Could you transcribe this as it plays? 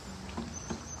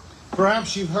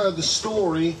Perhaps you've heard the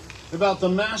story about the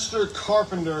master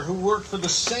carpenter who worked for the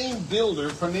same builder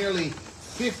for nearly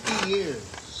 50 years.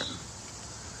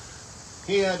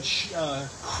 He had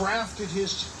crafted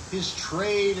his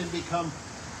trade and become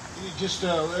just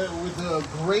with a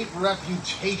great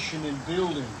reputation in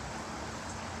building.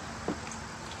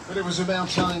 But it was about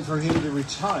time for him to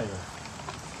retire.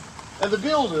 And the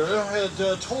builder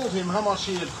had told him how much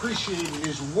he appreciated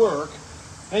his work,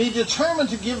 and he determined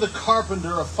to give the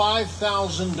carpenter a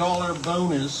 $5,000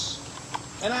 bonus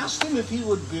and asked him if he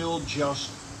would build just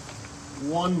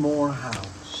one more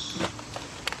house.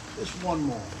 Just one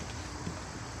more.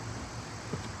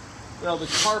 Well, the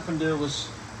carpenter was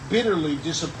bitterly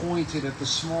disappointed at the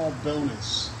small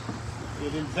bonus. He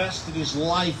had invested his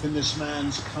life in this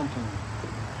man's company.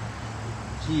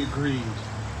 He agreed.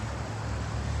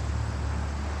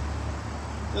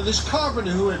 Now, this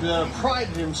carpenter, who had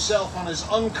prided himself on his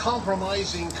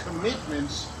uncompromising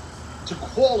commitments to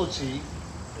quality,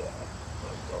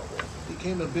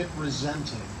 became a bit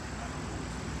resenting,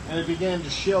 and it began to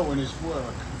show in his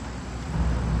work.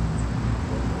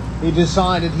 He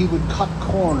decided he would cut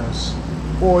corners,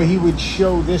 or he would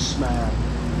show this man,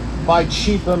 buy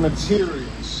cheaper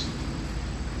materials,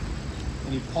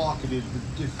 and he pocketed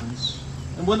the difference.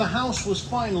 And when the house was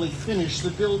finally finished,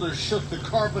 the builder shook the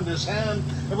carpenter's hand,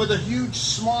 and with a huge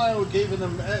smile gave him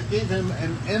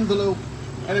an envelope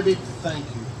and a big thank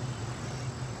you.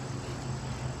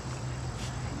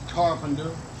 The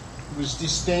carpenter was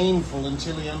disdainful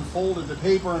until he unfolded the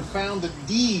paper and found the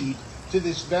deed to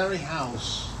this very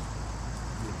house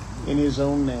in his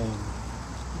own name.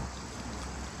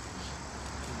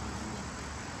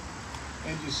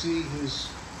 And you see, his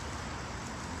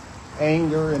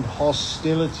anger and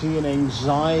hostility and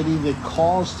anxiety that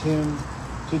caused him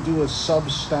to do a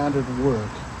substandard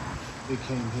work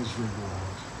became his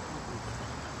reward.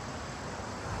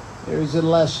 There is a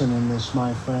lesson in this,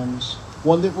 my friends,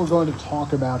 one that we're going to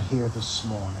talk about here this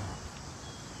morning.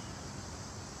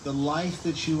 The life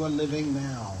that you are living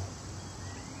now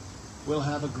will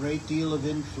have a great deal of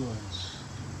influence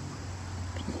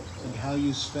in how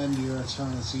you spend your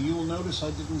eternity. You will notice I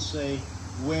didn't say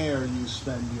where you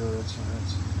spend your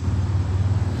eternity,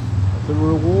 but the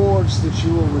rewards that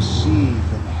you will receive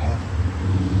in heaven.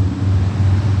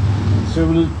 So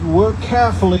work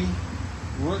carefully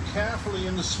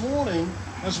in this morning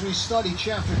as we study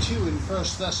chapter 2 in 1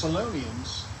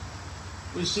 Thessalonians.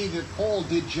 We see that Paul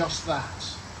did just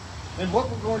that. And what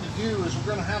we're going to do is we're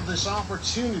going to have this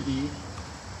opportunity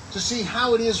to see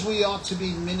how it is we ought to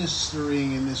be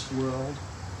ministering in this world.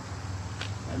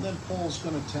 And then Paul's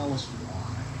going to tell us why.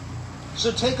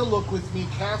 So take a look with me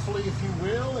carefully, if you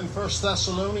will, in 1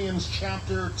 Thessalonians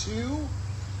chapter 2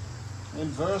 and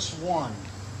verse 1.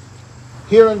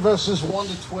 Here in verses 1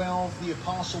 to 12, the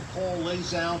Apostle Paul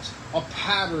lays out a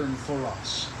pattern for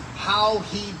us, how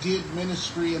he did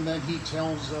ministry, and then he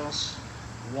tells us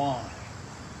why.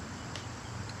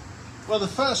 Well, the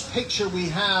first picture we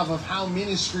have of how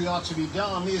ministry ought to be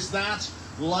done is that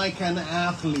like an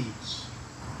athlete.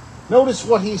 Notice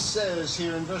what he says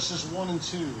here in verses 1 and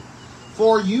 2.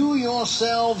 For you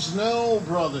yourselves know,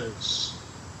 brothers,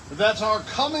 that our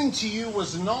coming to you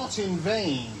was not in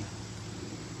vain.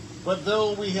 But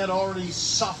though we had already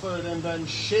suffered and been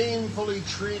shamefully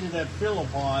treated at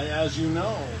Philippi, as you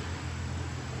know,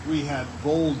 we had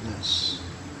boldness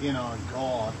in our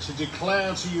God to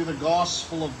declare to you the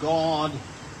gospel of God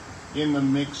in the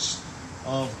midst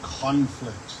of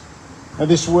conflict. Now,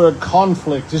 this word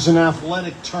conflict is an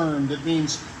athletic term that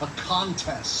means a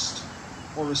contest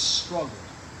or a struggle.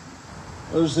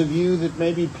 Those of you that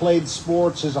maybe played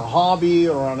sports as a hobby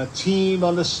or on a team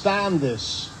understand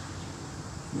this.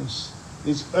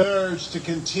 This urge to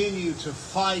continue to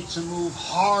fight, to move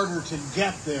harder, to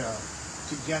get there,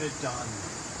 to get it done.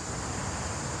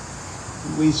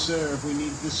 We serve, we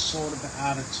need this sort of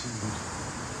attitude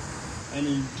and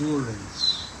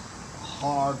endurance, a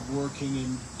hard-working,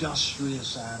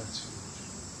 industrious attitude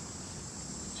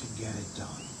to get it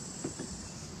done.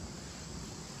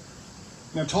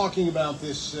 Now, talking about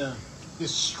this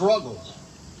struggle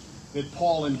that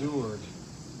Paul endured,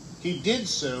 he did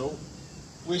so.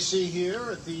 We see here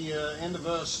at the end of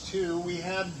verse 2, we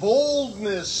had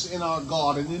boldness in our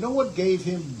God. And you know what gave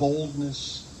him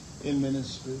boldness in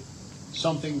ministry?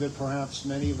 Something that perhaps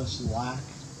many of us lack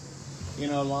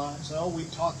in our lives. Oh,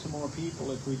 we'd talk to more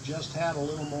people if we just had a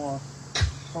little more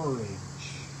courage.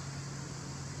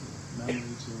 Memory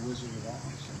to the Wizard of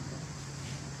Oz.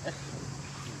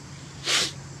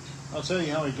 I'll tell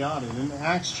you how he got it. In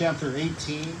Acts chapter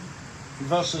 18,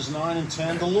 verses 9 and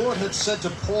 10, the Lord had said to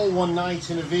Paul one night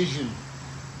in a vision,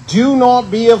 Do not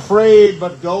be afraid,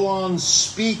 but go on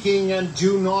speaking, and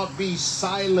do not be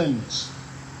silent,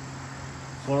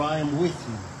 for I am with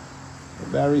you.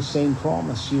 The very same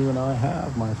promise you and I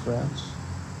have, my friends.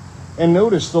 And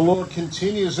notice the Lord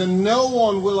continues, and no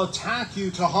one will attack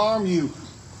you to harm you,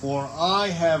 for I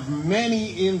have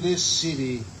many in this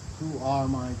city who are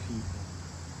my people.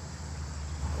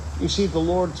 You see, the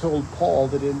Lord told Paul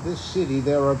that in this city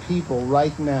there are people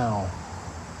right now.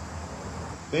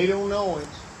 They don't know it,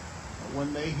 but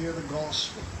when they hear the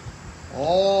gospel,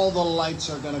 all the lights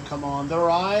are going to come on. Their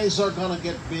eyes are going to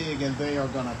get big, and they are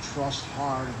going to trust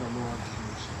hard in the Lord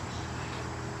Jesus.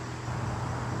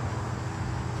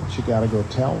 But you got to go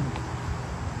tell them.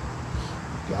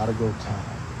 You got to go tell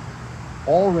them.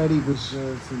 Already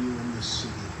reserved for you in this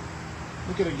city.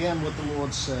 Look at again what the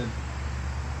Lord said.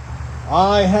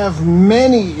 I have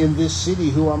many in this city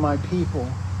who are my people.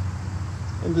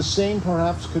 And the same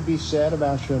perhaps could be said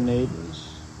about your neighbors,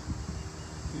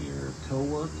 your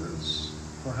co-workers,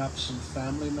 perhaps some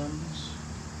family members,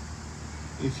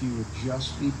 if you would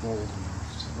just be bold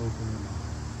enough to open your mouth.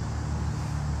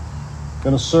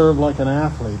 Going to serve like an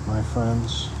athlete, my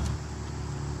friends.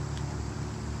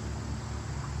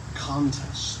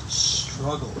 Contest,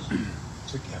 struggle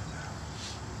to get there.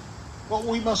 But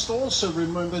we must also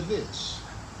remember this,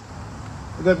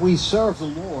 that we serve the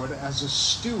Lord as a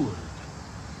steward.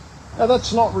 Now,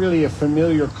 that's not really a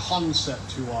familiar concept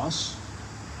to us.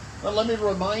 But let me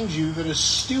remind you that a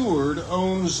steward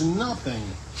owns nothing,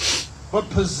 but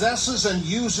possesses and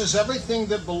uses everything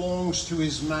that belongs to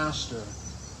his master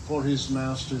for his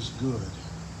master's good.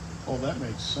 Oh, that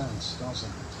makes sense, doesn't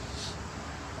it?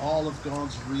 All of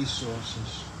God's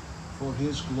resources for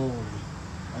his glory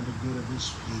and the good of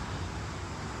his people.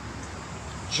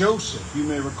 Joseph, you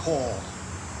may recall,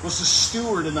 was a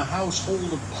steward in the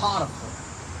household of Potiphar.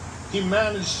 He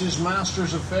managed his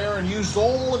master's affair and used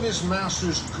all of his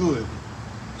master's good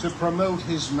to promote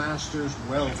his master's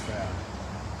welfare.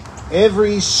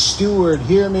 Every steward,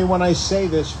 hear me when I say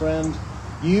this, friend,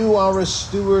 you are a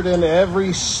steward, and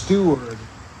every steward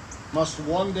must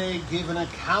one day give an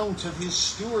account of his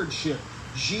stewardship.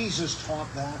 Jesus taught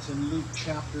that in Luke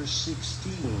chapter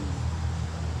 16.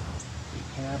 Be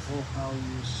careful how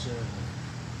you serve,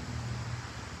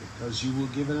 because you will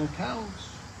give an account.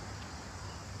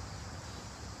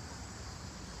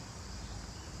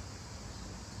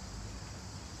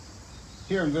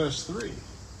 Here in verse 3,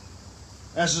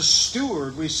 as a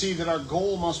steward, we see that our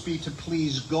goal must be to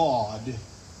please God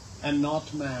and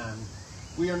not man.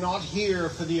 We are not here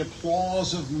for the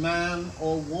applause of man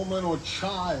or woman or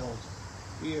child.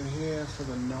 We are here for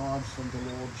the nod from the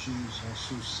Lord Jesus,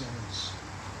 who says,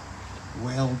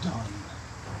 well done,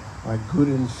 my good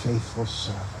and faithful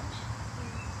servant.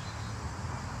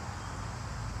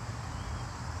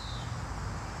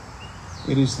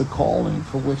 It is the calling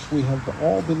for which we have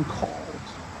all been called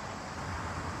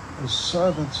as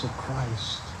servants of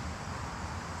Christ.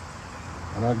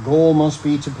 And our goal must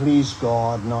be to please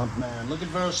God, not man. Look at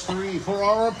verse 3. For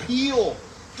our appeal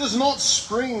does not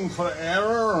spring from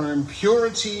error or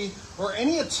impurity or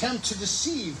any attempt to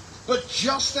deceive, but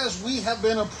just as we have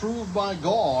been approved by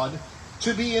God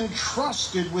to be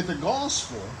entrusted with the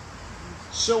gospel,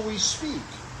 so we speak,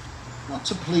 not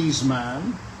to please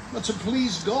man, but to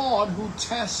please God, who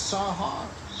tests our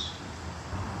hearts.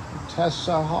 Who tests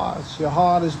our hearts. Your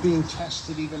heart is being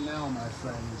tested even now, my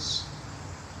friends,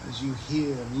 as you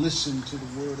hear and listen to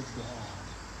the word of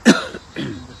God,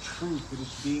 and the truth that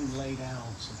is being laid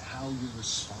out and how you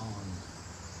respond.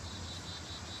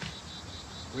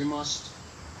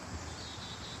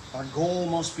 Our goal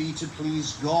must be to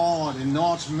please God and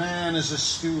not man as a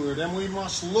steward. And we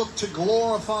must look to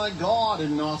glorify God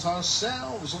and not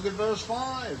ourselves. Look at verse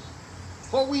 5.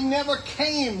 For we never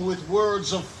came with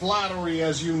words of flattery,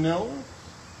 as you know,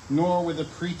 nor with a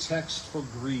pretext for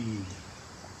greed.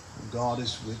 God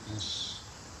is witness.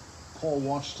 Paul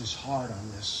watched his heart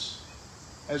on this,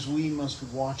 as we must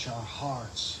watch our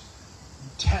hearts,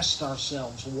 test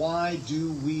ourselves. Why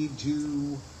do we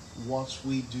do what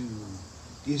we do?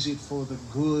 Is it for the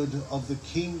good of the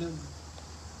kingdom,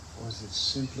 or is it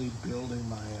simply building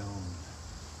my own?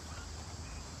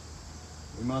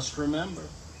 We must remember,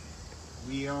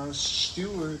 we are a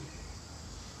steward,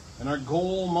 and our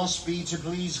goal must be to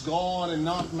please God and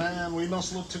not man. We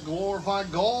must look to glorify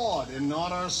God and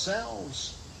not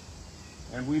ourselves.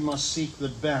 And we must seek the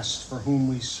best for whom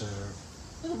we serve.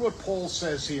 Look at what Paul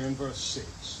says here in verse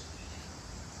 6.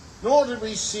 Nor did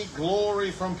we seek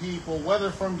glory from people, whether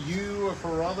from you or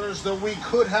for others, though we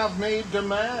could have made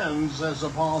demands as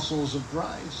apostles of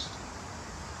Christ.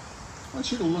 I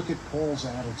want you to look at Paul's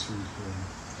attitude here.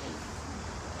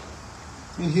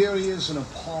 And here he is, an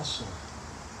apostle.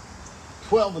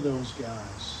 12 of those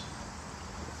guys.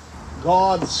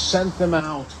 God sent them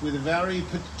out with a very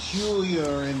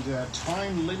peculiar and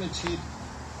time-limited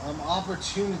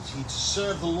opportunity to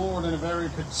serve the Lord in a very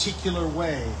particular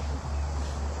way.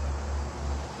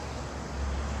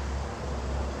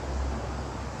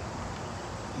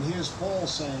 And here's Paul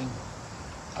saying,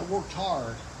 I worked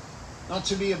hard not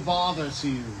to be a bother to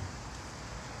you.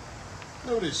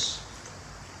 Notice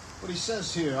what he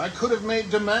says here. I could have made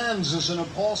demands as an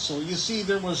apostle. You see,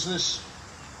 there was this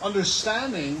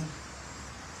understanding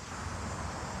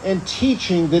and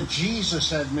teaching that Jesus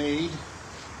had made.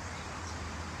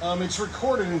 It's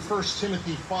recorded in 1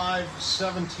 Timothy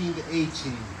 5:17 to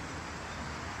 18.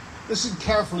 Listen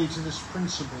carefully to this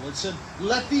principle. It said,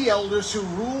 let the elders who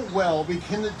rule well be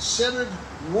considered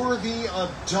worthy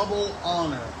of double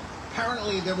honor.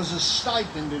 Apparently there was a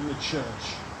stipend in the church.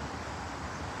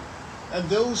 And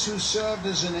those who served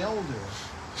as an elder,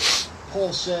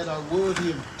 Paul said, are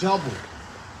worthy of double.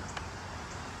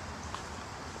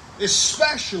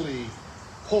 Especially,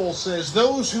 Paul says,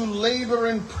 those who labor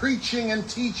in preaching and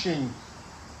teaching.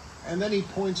 And then he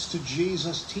points to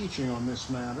Jesus' teaching on this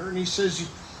matter. And he says,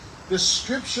 the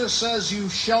scripture says you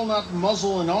shall not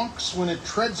muzzle an ox when it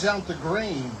treads out the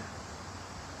grain.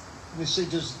 And you say,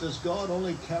 does God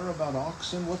only care about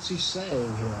oxen? What's he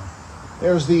saying here?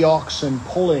 There's the oxen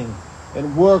pulling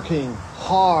and working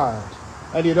hard.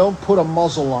 And you don't put a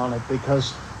muzzle on it,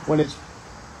 because when it's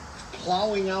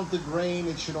plowing out the grain,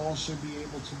 it should also be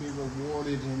able to be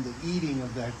rewarded in the eating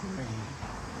of that grain.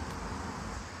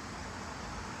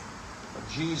 But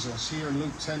Jesus, here in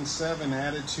Luke 10:7,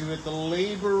 added to it, the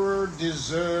laborer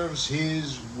deserves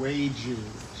his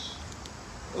wages.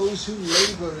 Those who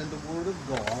labor in the Word of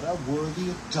God are worthy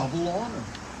of double honor,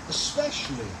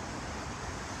 especially.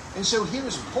 And so here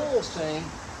is Paul saying,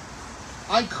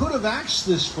 I could have asked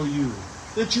this for you,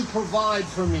 that you provide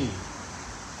for me.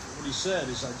 What he said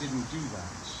is, I didn't do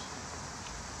that.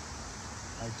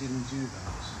 I didn't do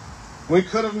that. We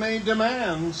could have made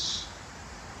demands,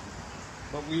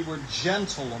 but we were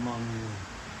gentle among you.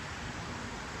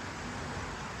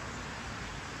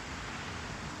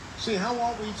 See, how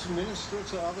ought we to minister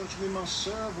to others? We must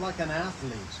serve like an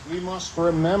athlete. We must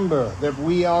remember that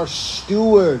we are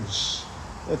stewards.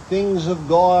 The things of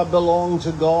God belong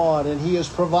to God, and He has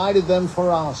provided them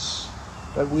for us,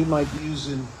 that we might use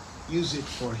it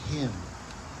for Him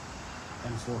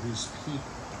and for His people,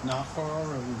 not for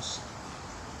our own sake.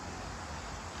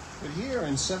 But here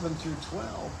in 7 through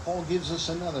 12, Paul gives us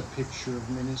another picture of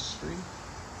ministry.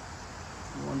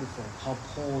 Wonderful how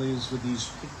Paul is with these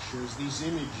pictures, these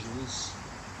images.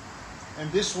 And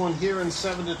this one here in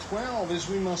 7 to 12 is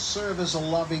we must serve as a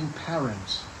loving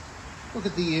parent. Look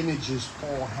at the images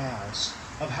Paul has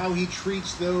of how he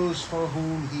treats those for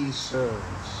whom he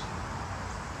serves.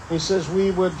 He says,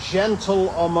 we were gentle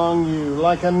among you,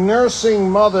 like a nursing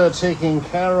mother taking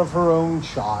care of her own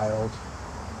child.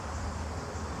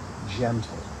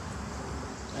 Gentle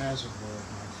as a bird,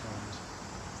 my friend.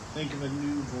 Think of a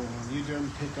newborn. You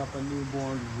don't pick up a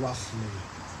newborn roughly.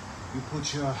 You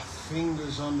put your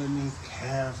fingers underneath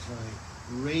carefully,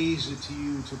 raise it to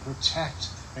you to protect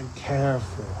and care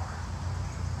for.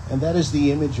 And that is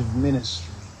the image of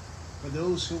ministry. For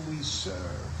those whom we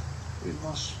serve, we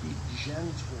must be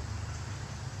gentle.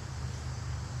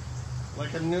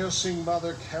 Like a nursing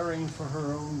mother caring for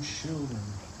her own children.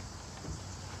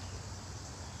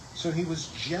 So he was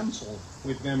gentle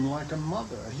with them like a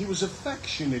mother. He was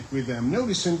affectionate with them.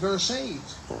 Notice in verse 8.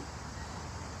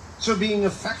 So being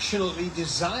affectionately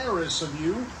desirous of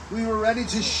you, we were ready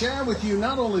to share with you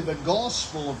not only the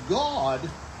gospel of God,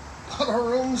 but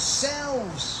our own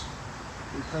selves,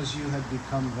 because you had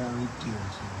become very dear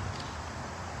to me.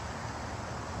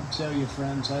 I tell you,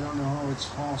 friends, I don't know how it's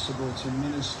possible to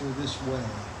minister this way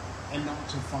and not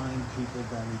to find people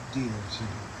very dear to you.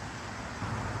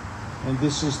 And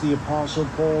this is the Apostle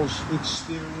Paul's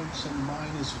experience and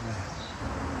mine as well.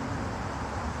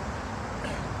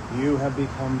 You have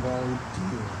become very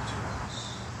dear to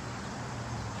us.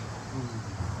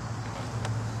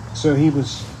 So he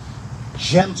was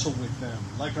gentle with them,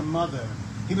 like a mother.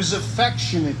 He was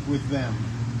affectionate with them.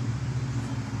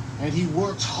 And he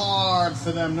worked hard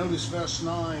for them. Notice verse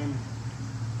 9.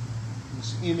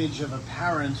 This image of a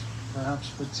parent, perhaps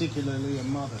particularly a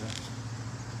mother.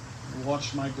 I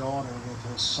watched my daughter with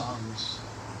her sons.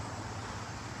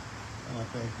 And I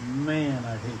think, man,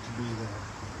 I'd hate to be there.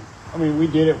 I mean, we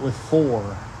did it with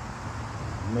 4.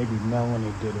 Maybe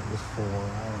Melanie did it with 4. I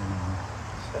don't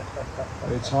know.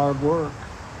 But it's hard work.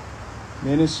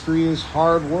 Ministry is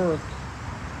hard work.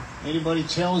 Anybody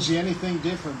tells you anything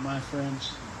different, my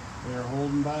friends, they're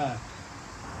holding back.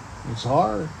 It's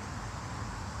hard.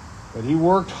 But he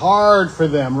worked hard for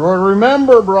them.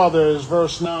 Remember, brothers,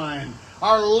 verse 9,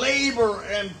 our labor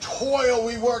and toil,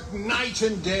 we work night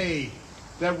and day,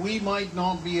 that we might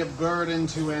not be a burden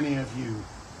to any of you,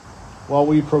 while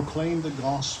we proclaim the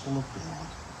gospel of God.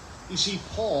 You see,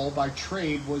 Paul, by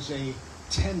trade, was a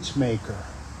tent maker.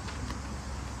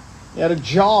 He had a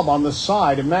job on the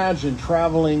side. Imagine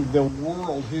traveling the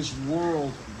world, his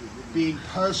world, being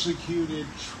persecuted,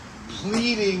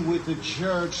 pleading with the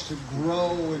church to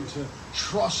grow and to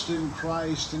trust in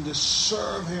Christ and to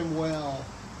serve him well,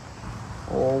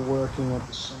 all working at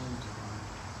the same time.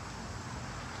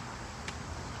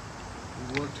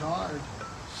 He worked hard,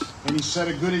 and he set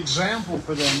a good example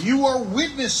for them. You are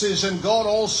witnesses, and God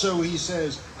also, he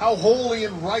says, how holy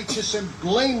and righteous and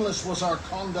blameless was our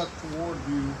conduct toward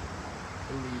you,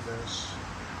 believers.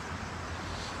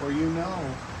 For you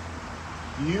know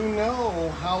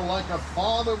how, like a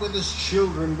father with his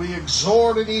children, we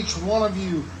exhorted each one of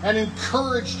you and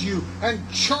encouraged you and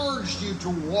charged you to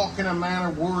walk in a manner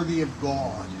worthy of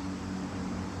God,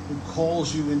 who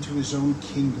calls you into his own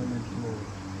kingdom and glory.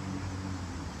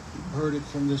 You've heard it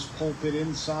from this pulpit,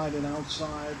 inside and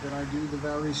outside, that I do the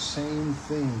very same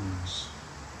things.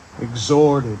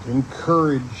 Exhorted,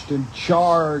 encouraged, and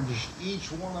charged each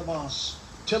one of us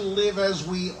to live as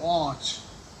we ought,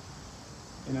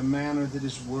 in a manner that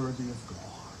is worthy of God.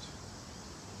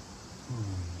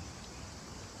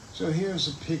 So here's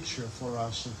a picture for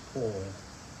us of Paul,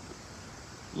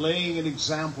 laying an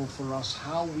example for us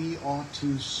how we ought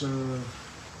to serve.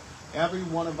 Every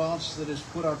one of us that has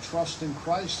put our trust in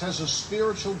Christ has a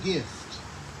spiritual gift.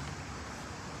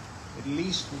 At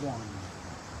least one.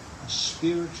 A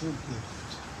spiritual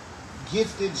gift.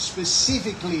 Gifted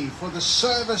specifically for the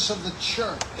service of the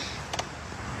church.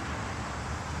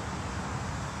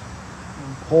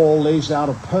 Paul lays out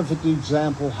a perfect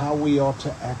example how we ought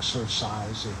to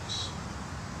exercise it.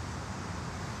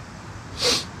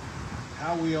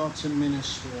 How we ought to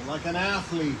minister, like an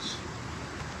athlete,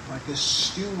 like a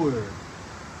steward,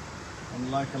 and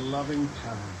like a loving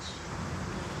parent.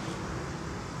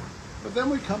 But then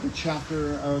we come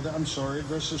to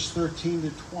verses 13 to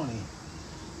 20,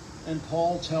 and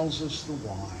Paul tells us the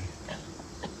why.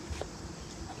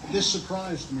 This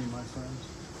surprised me, my friends.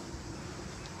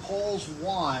 Paul's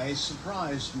why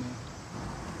surprised me.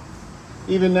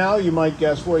 Even now you might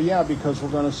guess, well, yeah, because we're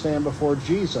going to stand before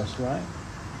Jesus, right?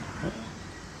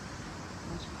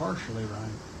 That's partially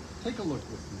right. Take a look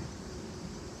with me.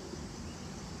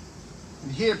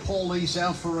 And here Paul lays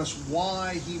out for us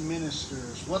why he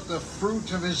ministers, what the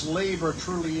fruit of his labor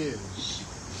truly is.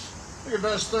 Look at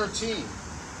verse 13.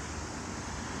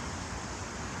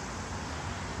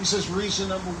 He says, reason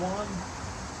number one,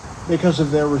 because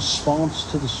of their response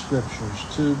to the Scriptures,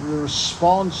 to the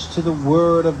response to the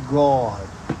Word of God.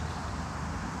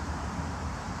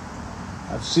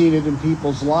 I've seen it in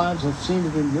people's lives. I've seen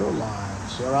it in your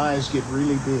lives. Your eyes get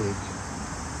really big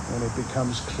when it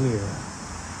becomes clear.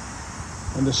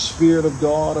 And the Spirit of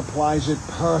God applies it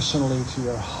personally to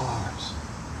your heart.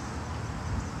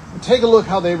 And take a look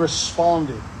how they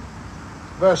responded.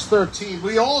 Verse 13,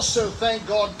 we also thank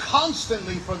God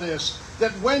constantly for this,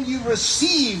 that when you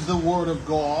received the word of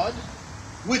God,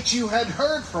 which you had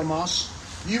heard from us,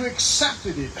 you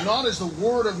accepted it, not as the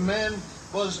word of men,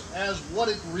 but as what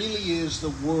it really is,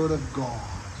 the word of God.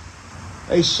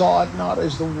 They saw it not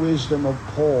as the wisdom of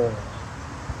Paul,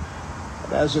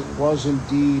 but as it was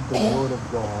indeed the word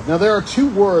of God. Now there are two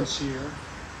words here.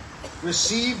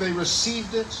 Receive, they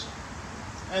received it,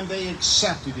 and they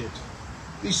accepted it.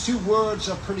 These two words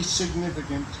are pretty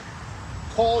significant.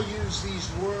 Paul used these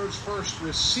words, first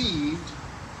received,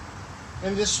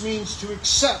 and this means to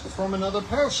accept from another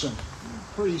person.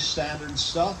 Pretty standard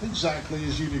stuff, exactly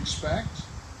as you'd expect.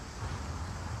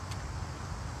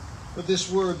 But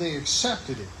this word, they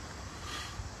accepted it,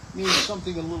 means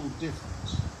something a little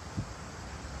different.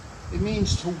 It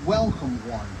means to welcome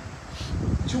one.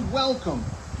 To welcome.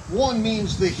 One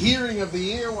means the hearing of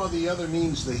the ear, while the other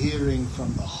means the hearing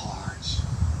from the heart.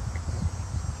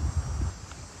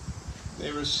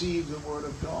 They received the word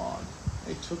of God.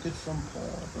 They took it from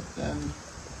Paul, but then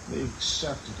they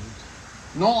accepted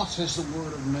it. Not as the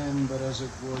word of men, but as it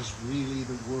was really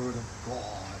the word of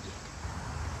God.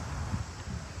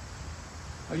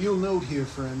 Now you'll note here,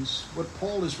 friends, what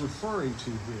Paul is referring to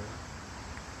here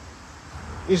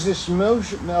is this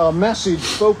message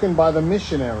spoken by the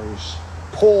missionaries,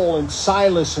 Paul and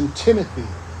Silas and Timothy.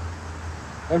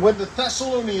 And when the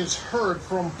Thessalonians heard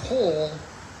from Paul,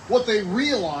 what they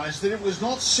realized, that it was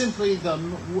not simply the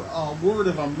word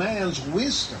of a man's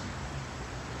wisdom,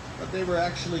 but they were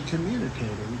actually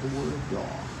communicating the word of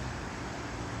God.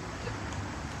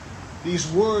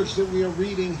 These words that we are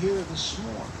reading here this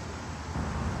morning,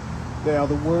 they are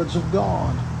the words of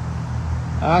God,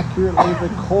 accurately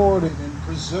recorded and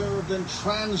preserved and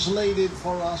translated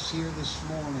for us here this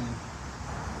morning.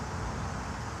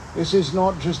 This is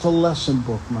not just a lesson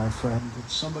book, my friend,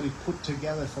 that somebody put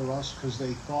together for us because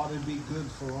they thought it'd be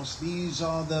good for us. These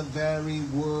are the very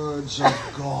words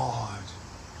of God.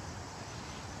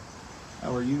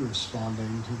 How are you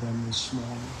responding to them this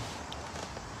morning?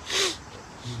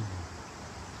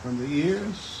 From the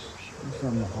ears and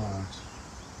from the heart.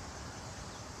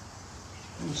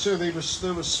 And so their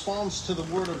response to the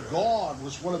Word of God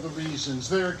was one of the reasons.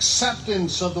 Their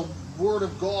acceptance of the Word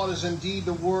of God as indeed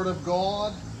the Word of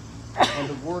God, and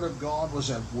the Word of God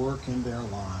was at work in their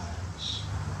lives.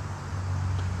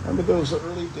 Remember those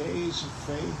early days of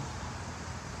faith?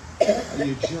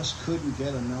 You just couldn't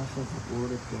get enough of the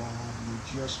Word of God. You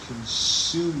just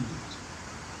consumed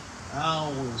it.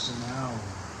 Hours and hours.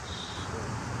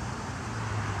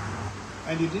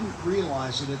 And you didn't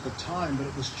realize it at the time, but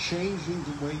it was changing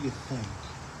the way you think.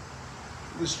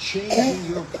 It was changing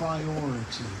your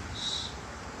priorities.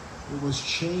 It was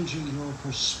changing your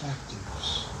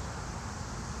perspectives.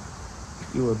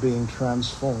 You were being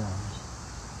transformed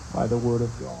by the Word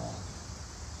of God.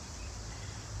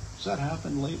 Has that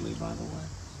happened lately, by the way?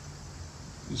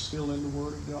 You still in the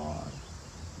Word of God?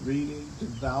 Reading,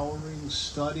 devouring,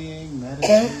 studying,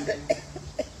 meditating?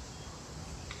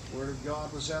 The Word of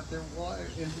God was at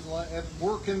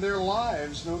work in their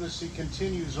lives. Notice he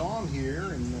continues on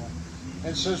here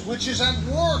and says, which is at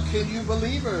work in you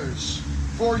believers.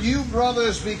 For you,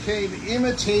 brothers, became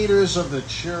imitators of the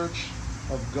church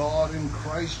of God in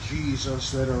Christ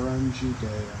Jesus that are in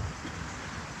Judea.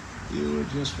 You are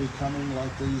just becoming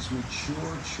like these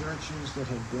mature churches that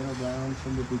have been around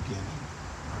from the beginning.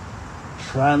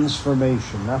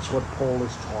 Transformation, that's what Paul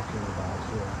is talking about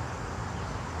here.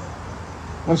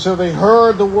 And so they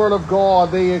heard the Word of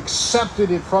God, they accepted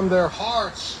it from their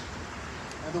hearts,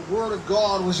 and the Word of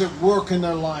God was at work in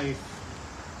their life,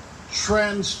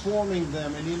 transforming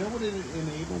them. And you know what it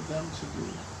enabled them to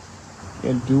do?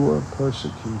 Endure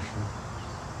persecution.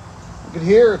 You can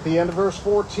hear at the end of verse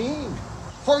 14.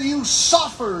 For you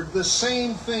suffered the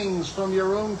same things from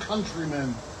your own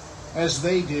countrymen as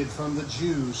they did from the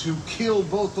Jews, who killed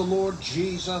both the Lord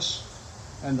Jesus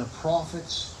and the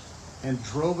prophets, and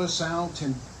drove us out,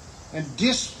 and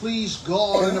displeased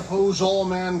God and opposed all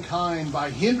mankind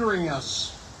by hindering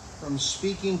us from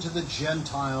speaking to the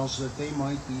Gentiles that they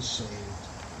might be saved.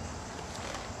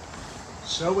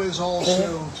 So as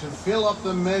also to fill up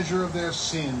the measure of their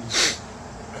sins.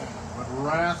 But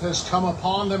wrath has come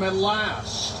upon them at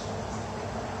last.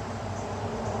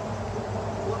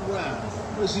 What wrath?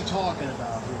 What is he talking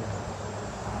about here?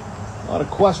 A lot of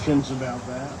questions about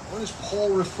that. What is Paul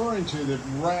referring to that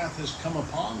wrath has come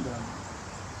upon them?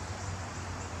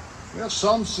 Well,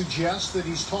 some suggest that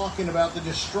he's talking about the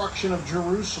destruction of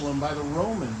Jerusalem by the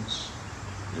Romans.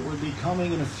 It would be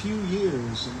coming in a few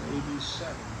years in AD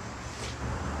 7.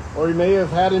 Or he may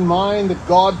have had in mind that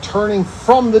God turning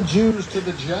from the Jews to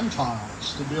the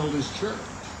Gentiles to build his church.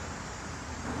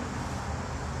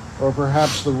 Or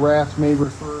perhaps the wrath may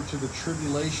refer to the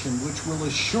tribulation which will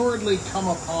assuredly come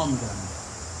upon them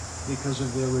because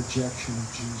of their rejection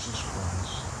of Jesus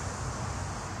Christ.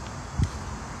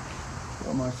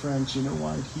 Well, my friends, you know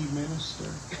why he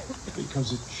ministered?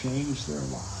 Because it changed their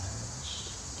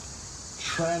lives,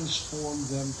 transformed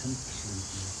them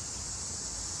completely.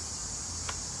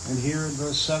 And here in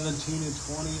verse 17 and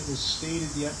 20, it is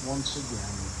stated yet once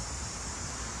again.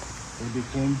 They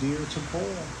became dear to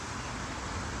Paul.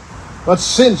 But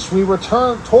since we were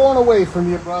torn away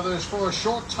from you, brothers, for a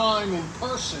short time in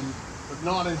person, but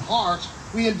not in heart,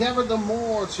 we endeavored the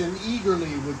more and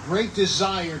eagerly with great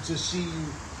desire to see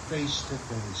you face to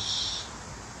face.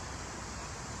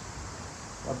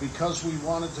 But because we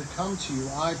wanted to come to you,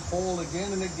 I, Paul,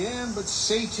 again and again, but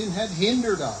Satan had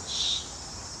hindered us.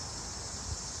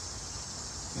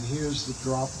 And here's the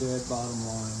drop-dead bottom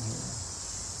line here.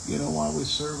 You know why we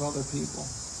serve other people?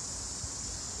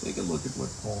 Take a look at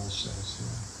what Paul says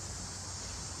here.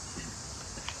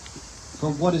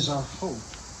 For what is our hope,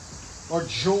 or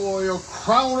joy, or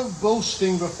crown of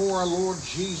boasting before our Lord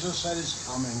Jesus at his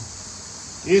coming?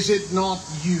 Is it not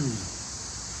you?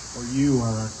 For you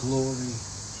are our glory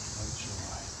and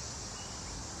joy.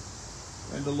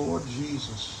 When the Lord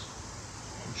Jesus,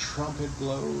 the trumpet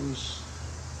blows,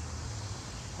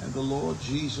 and the Lord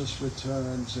Jesus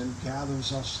returns and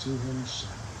gathers us to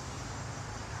himself,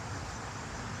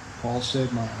 Paul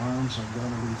said, my arms are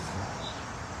going to be full.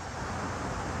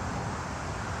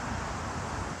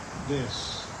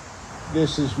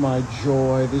 This is my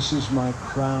joy. This is my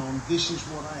crown. This is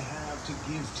what I have to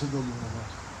give to the Lord.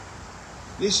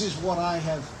 This is what I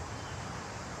have,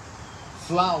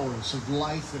 flowers of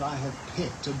life that I have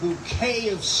picked, a bouquet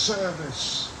of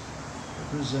service to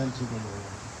present to the Lord.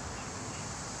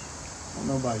 I don't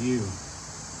know about you.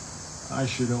 I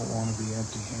sure don't want to be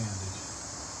empty-handed.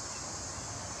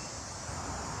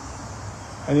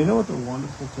 And you know what the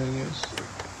wonderful thing is?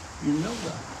 You know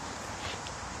that.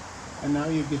 And now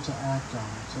you get to act on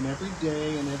it. And every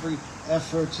day and every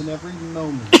effort and every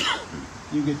moment,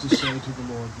 you get to say to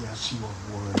the Lord, yes, you are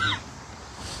worthy.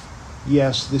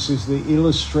 Yes, this is the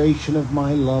illustration of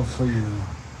my love for you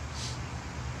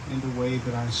in the way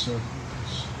that I serve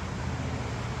others.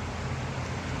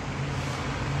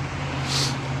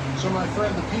 So my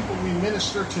friend, the people we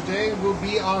minister today will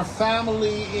be our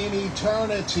family in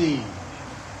eternity.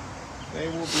 They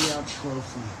will be our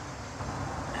trophy.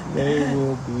 They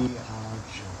will be our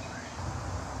joy.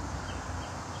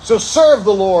 So serve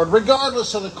the Lord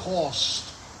regardless of the cost.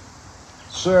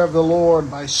 Serve the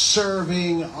Lord by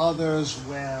serving others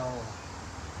well.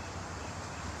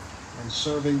 And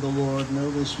serving the Lord,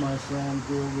 know this, my friend,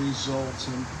 will result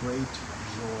in great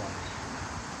joy.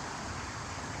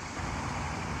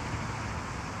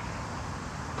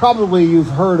 Probably you've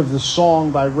heard of the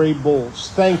song by Ray Boltz,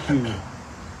 Thank You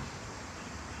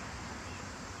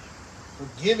for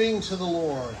Giving to the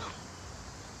Lord.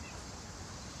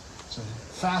 It's a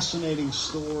fascinating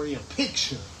story, a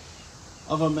picture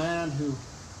of a man who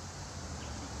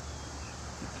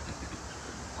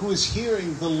is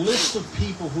hearing the list of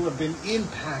people who have been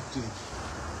impacted.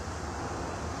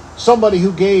 Somebody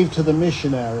who gave to the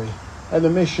missionary, and the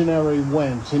missionary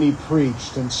went and he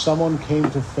preached, and someone came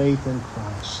to faith in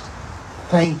Christ.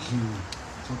 Thank you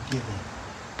for giving.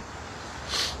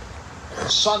 A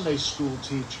Sunday school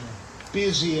teacher,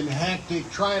 busy and hectic,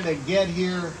 trying to get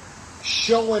here,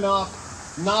 showing up,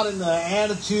 not in the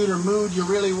attitude or mood you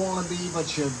really want to be,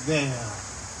 but you're there.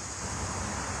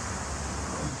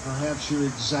 And perhaps your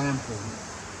example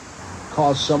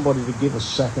caused somebody to give a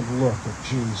second look at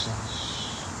Jesus.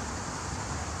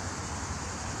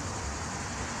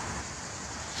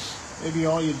 Maybe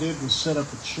all you did was set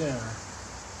up a chair.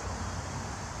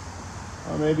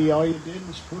 Or maybe all you did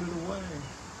was put it away.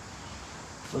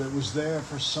 But it was there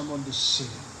for someone to see,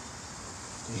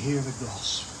 to hear the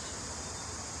gospel.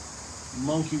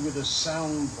 Monkey with a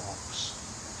sound box.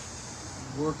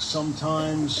 It works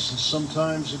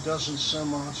sometimes it doesn't so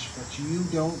much, but you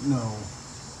don't know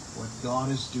what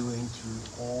God is doing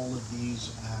through all of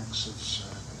these acts of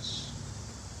service.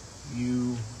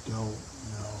 You don't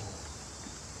know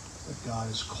that God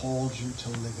has called you to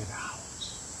live it out.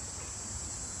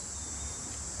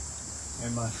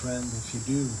 And my friend, if you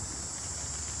do,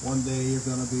 one day you're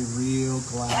going to be real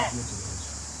glad you did.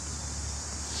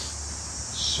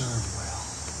 Serve well.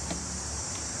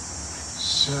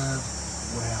 Serve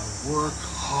well. Work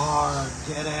hard.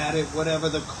 Get at it, whatever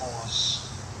the cost.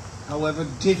 However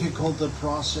difficult the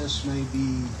process may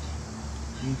be,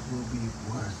 it will be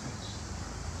worth it.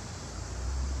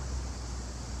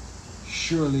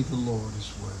 Surely the Lord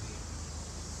is worthy.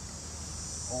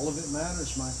 All of it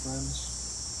matters, my friends.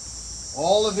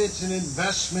 All of it an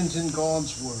investment in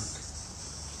God's work.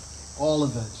 All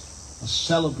of it a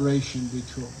celebration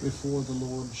before the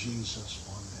Lord Jesus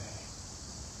one day.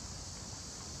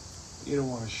 You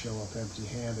don't want to show up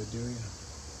empty-handed, do you?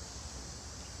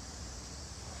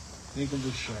 Think of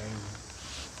the shame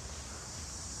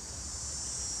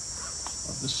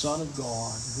of the Son of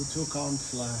God who took on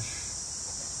flesh,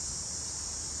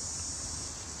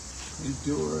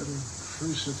 endured a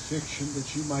crucifixion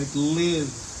that you might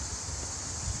live,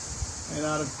 and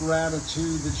out of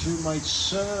gratitude that you might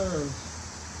serve.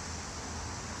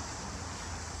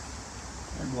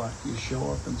 And what? You show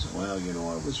up and say, well, you know,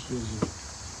 I was busy.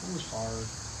 It was hard.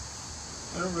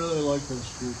 I don't really like those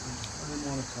people. I didn't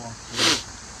want to talk to them.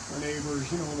 My neighbors,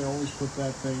 you know, they always put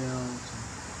that thing out.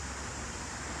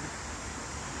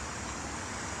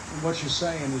 And what you're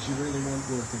saying is you really weren't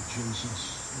worth it,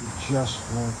 Jesus. You just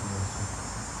weren't worth it.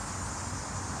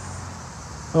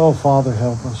 Oh, Father,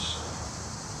 help us.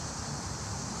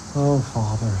 Oh,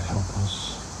 Father, help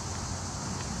us.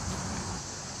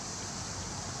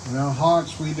 In our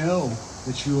hearts we know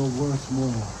that you are worth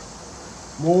more.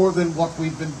 More than what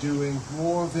we've been doing.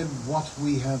 More than what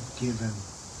we have given.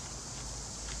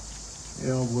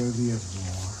 You are worthy of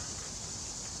more.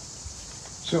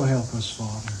 So help us,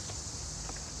 Father.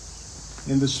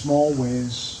 In the small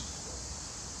ways.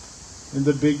 In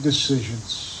the big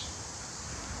decisions.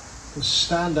 To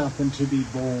stand up and to be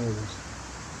bold.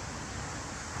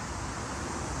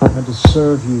 And to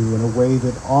serve you in a way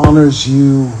that honors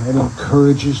you and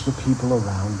encourages the people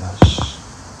around us.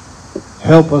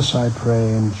 Help us, I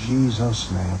pray, in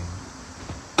Jesus' name.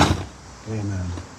 Amen.